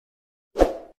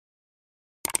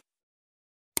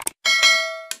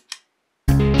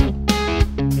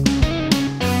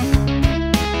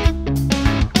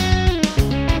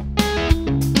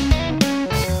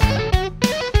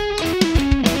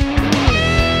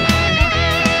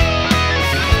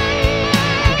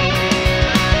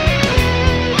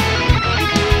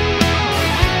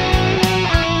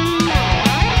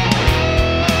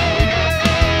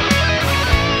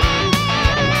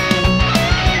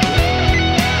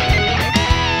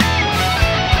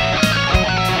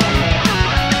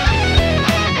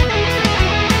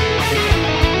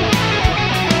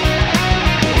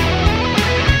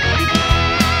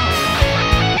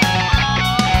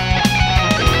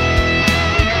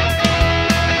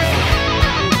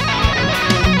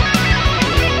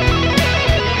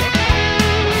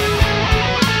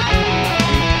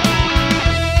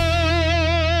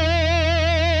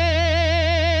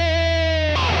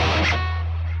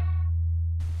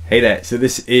Hey there, so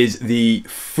this is the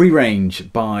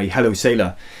Freerange by Hello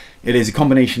Sailor. It is a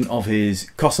combination of his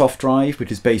Kossoff Drive, which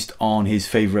is based on his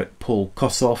favourite Paul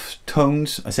Kossoff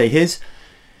tones. I say his.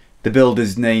 The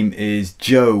builder's name is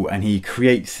Joe, and he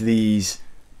creates these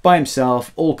by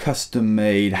himself, all custom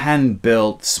made, hand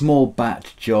built, small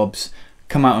batch jobs,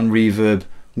 come out on Reverb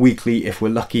weekly if we're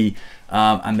lucky,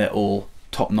 and they're all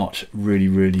top notch,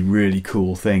 really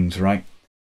cool things, right?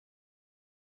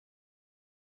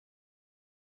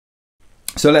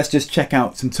 So let's just check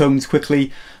out some tones quickly.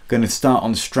 I'm going to start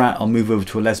on Strat, I'll move over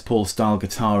to a Les Paul style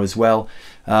guitar as well.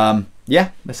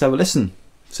 Yeah, let's have a listen.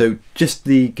 So just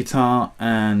the guitar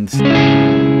and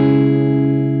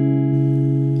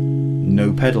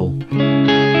no pedal.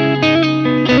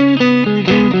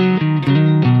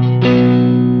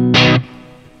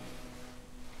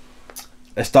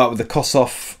 Let's start with the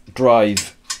Kossoff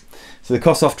Drive. So the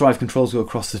Kossoff Drive controls go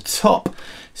across the top.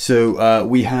 So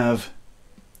we have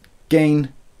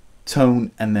gain,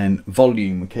 tone, and then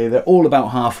volume. Okay, they're all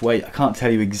about halfway. I can't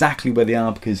tell you exactly where they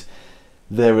are because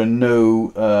there are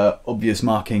no obvious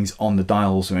markings on the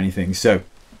dials or anything. So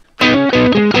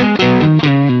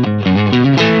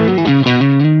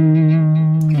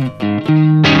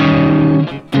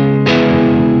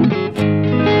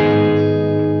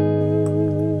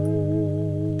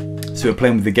we're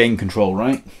playing with the gain control,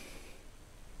 right?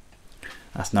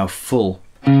 That's now full.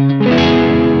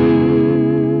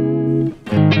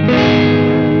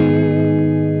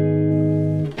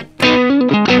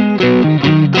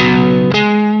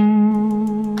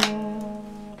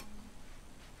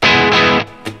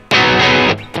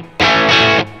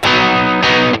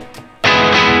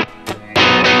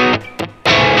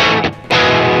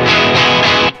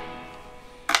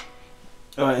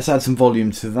 Alright, let's add some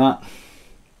volume to that.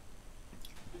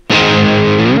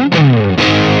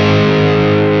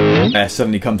 Yeah,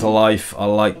 suddenly come to life. I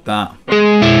like that.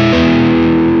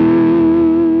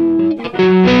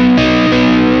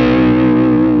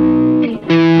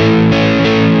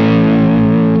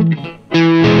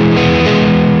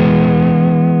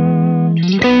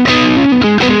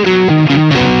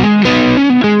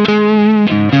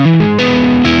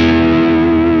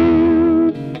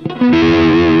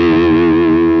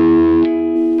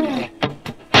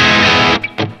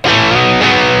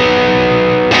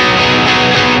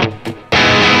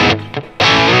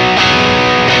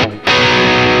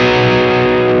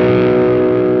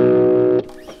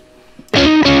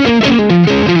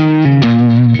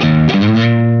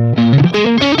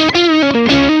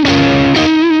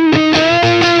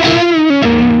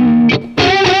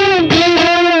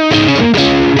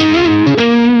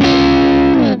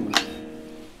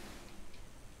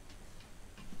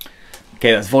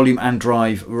 Okay, that's volume and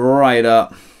drive right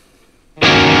up.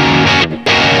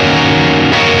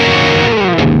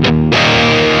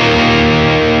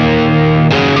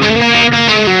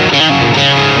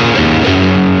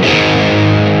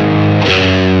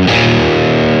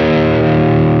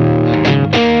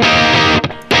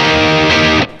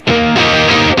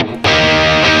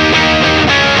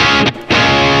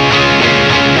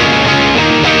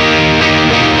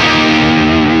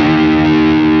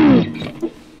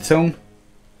 Tone.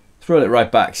 Throw it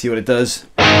right back, see what it does.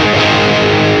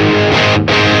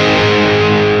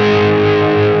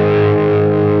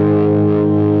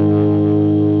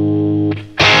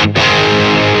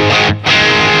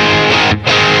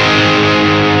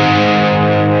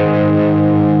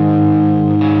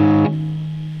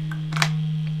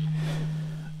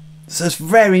 So it's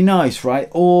very nice, right?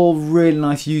 All really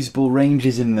nice usable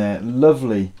ranges in there.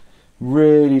 Lovely.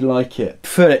 Really like it.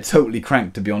 Prefer it totally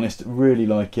cranked, to be honest. Really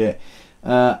like it.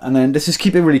 And then let's just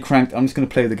keep it really cranked. I'm just going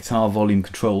to play with the guitar volume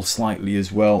control slightly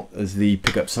as well as the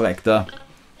pickup selector.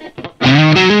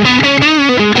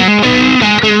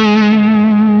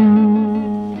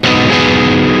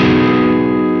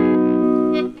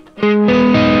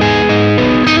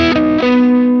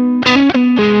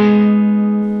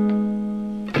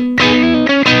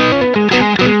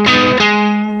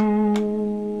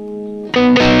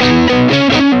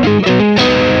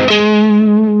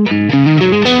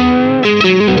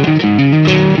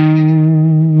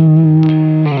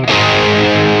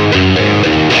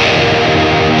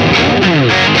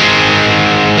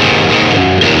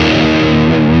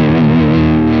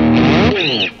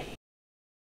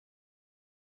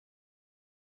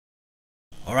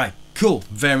 Alright, cool,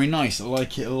 very nice, I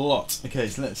like it a lot. Okay,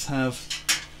 so let's have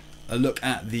a look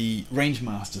at the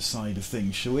Rangemaster side of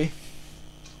things, shall we?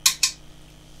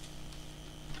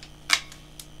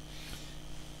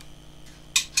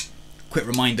 Quick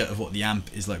reminder of what the amp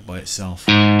is like by itself.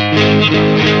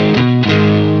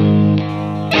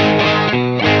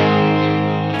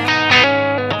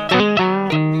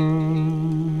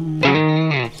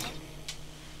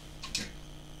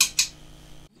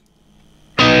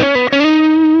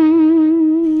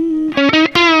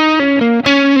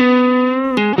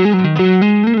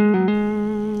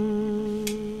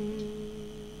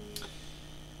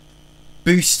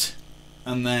 boost,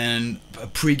 and then a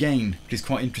pre-gain, which is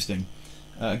quite interesting.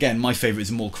 Again, my favourite is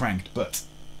them all cranked, but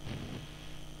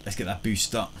let's get that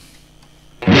boost up.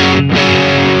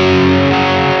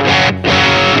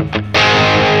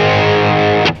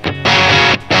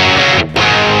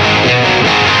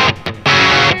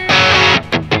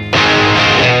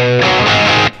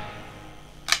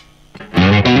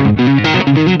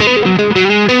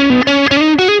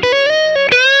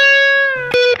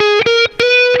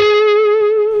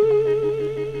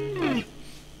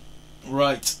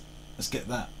 Right, let's get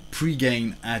that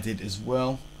pre-gain added as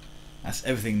well. That's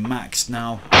everything maxed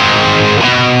now.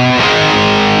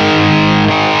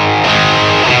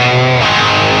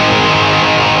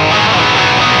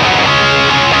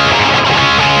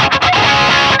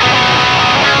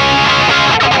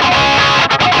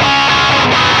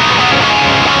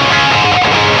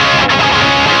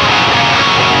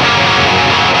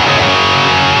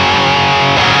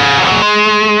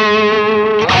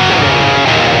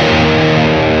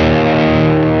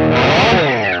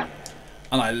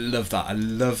 I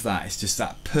love that. It's just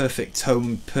that perfect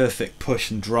tone, perfect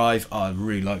push and drive. Oh, I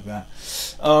really like that.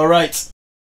 All right,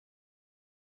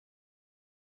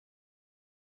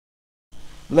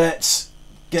 let's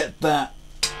get that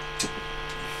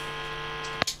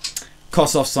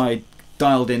Kossoff Side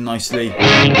dialed in nicely,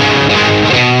 and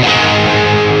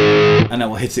then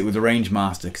we'll hit it with the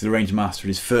Rangemaster, because the Rangemaster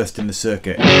is first in the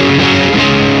circuit.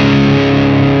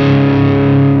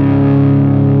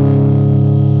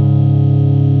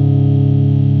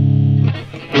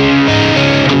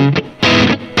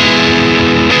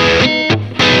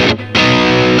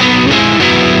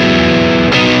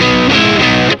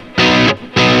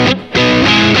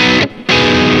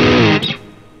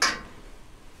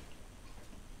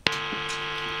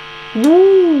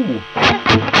 Woo!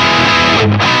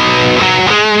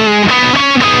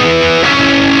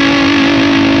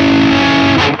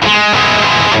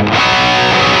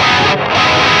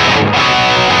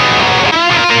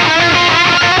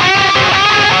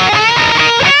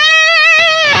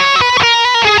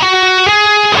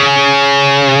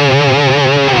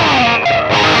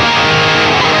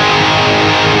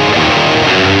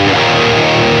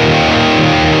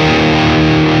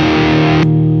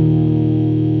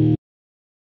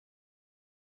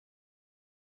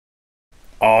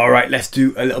 Alright, let's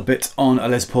do a little bit on a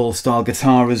Les Paul style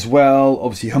guitar as well.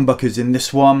 Obviously humbuckers in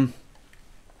this one.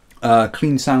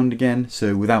 Clean sound again,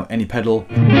 so without any pedal.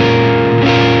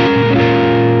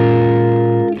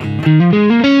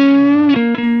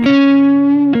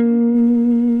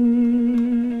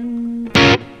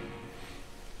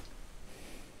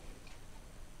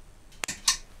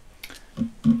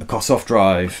 A Kossoff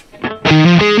Drive.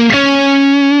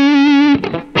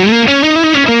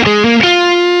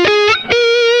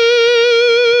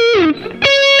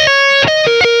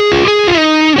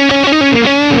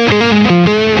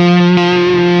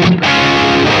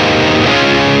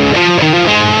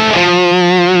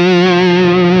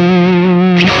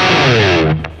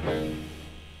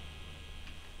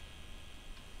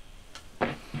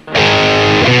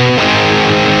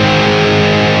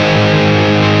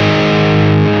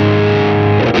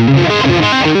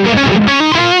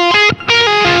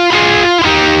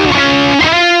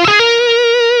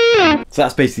 So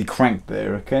that's basically cranked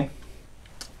there, okay?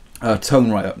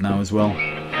 Tone right up now as well.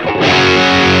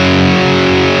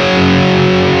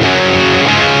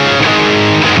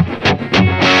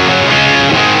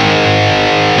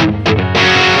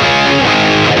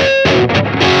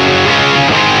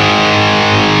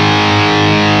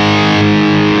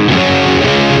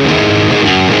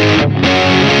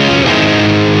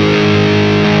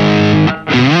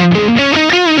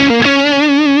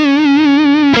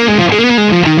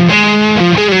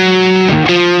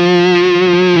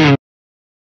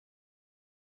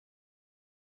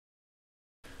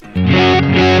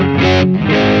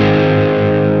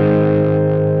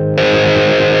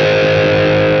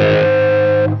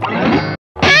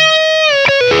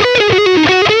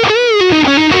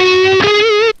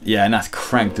 Yeah, and that's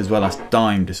cranked as well, that's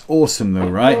dimed. It's awesome though,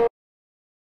 right?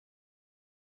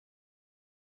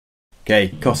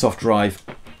 Okay, Kossoff Drive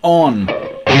on.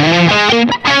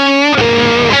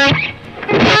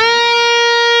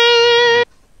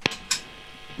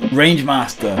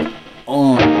 Rangemaster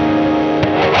on.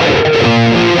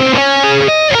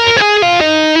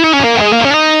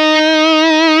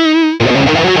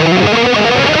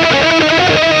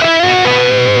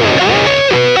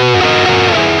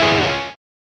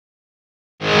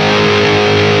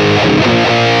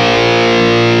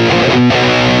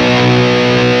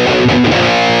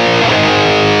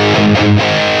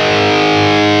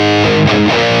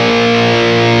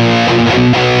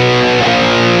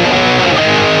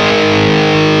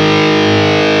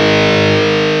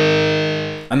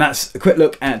 And that's a quick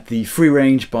look at the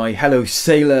Freerange by Hello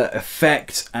Sailor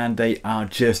effect, and they are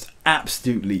just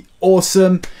absolutely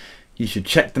awesome. You should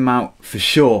check them out for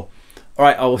sure.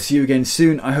 Alright, I will see you again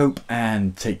soon, I hope,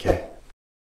 and take care.